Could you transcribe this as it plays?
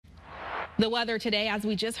The weather today, as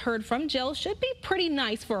we just heard from Jill, should be pretty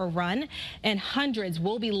nice for a run, and hundreds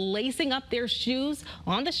will be lacing up their shoes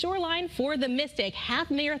on the shoreline for the Mistick Half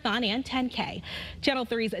Marathon and 10K. Channel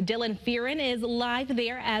 3's Dylan Fearon is live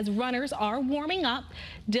there as runners are warming up.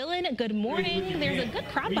 Dylan, good morning. There's a good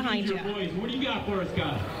crowd behind you. What do you got for us,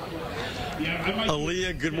 guys?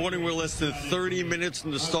 Aaliyah, good morning. We're less than 30 minutes from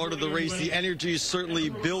the start of the race. The energy is certainly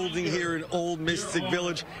building here in Olde Mistick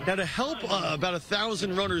Village. Now, to help about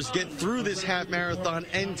 1,000 runners get through this half marathon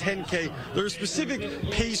and 10K, there are specific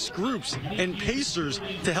pace groups and pacers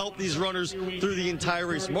to help these runners through the entire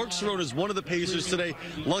race. Mark Cerrone is one of the pacers today.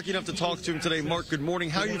 Lucky enough to talk to him today. Mark, good morning.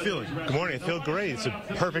 How are you feeling? Good morning. I feel great. It's a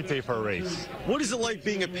perfect day for a race. What is it like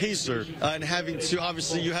being a pacer and having to,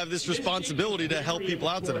 obviously, you have this responsibility to help people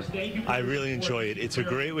out today? I really enjoy it. It's a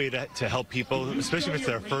great way to help people, especially if it's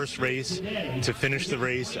their first race, to finish the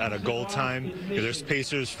race at a goal time. You know, there's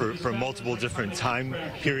pacers for multiple different time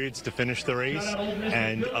periods to finish the race,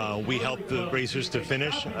 and we help the racers to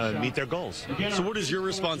finish, meet their goals. So what is your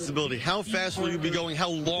responsibility? How fast will you be going? How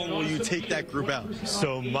long will you take that group out?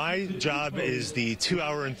 So my job is the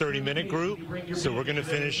 2-hour and 30-minute group. So we're going to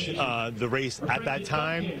finish the race at that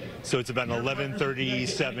time. So it's about an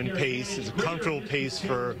 11:37 pace. It's a comfortable pace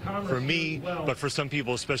for me, but for some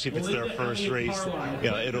people, especially if it's their first race,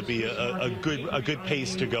 you know, it'll be a good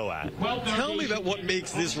pace to go at. Tell me about what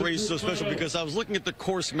makes this race so special, because I was looking at the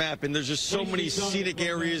course map and there's just so many scenic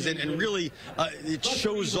areas, and really it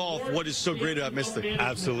shows off what is so great about Mistick.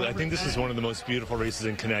 Absolutely. I think this is one of the most beautiful races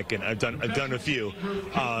in Connecticut. I've done a few.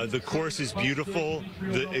 The course is beautiful.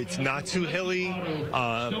 It's not too hilly,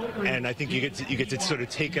 and I think you get to sort of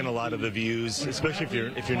take in a lot of the views, especially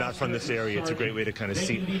if you're not from this area. It's a great way to kind of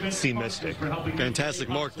see Mistick. Fantastic,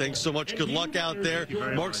 Mark. Thanks so much. Good luck out there.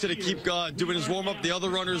 Mark's going to keep doing his warm-up. The other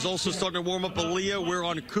runners also starting to warm up. Aaliyah, we're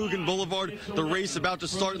on Coogan Boulevard. The race about to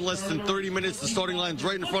start in less than 30 minutes. The starting line's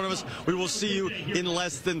right in front of us. We will see you in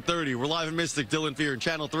less than 30. We're live in Mistick. Dylan Fearon,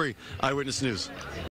 Channel 3 Eyewitness News.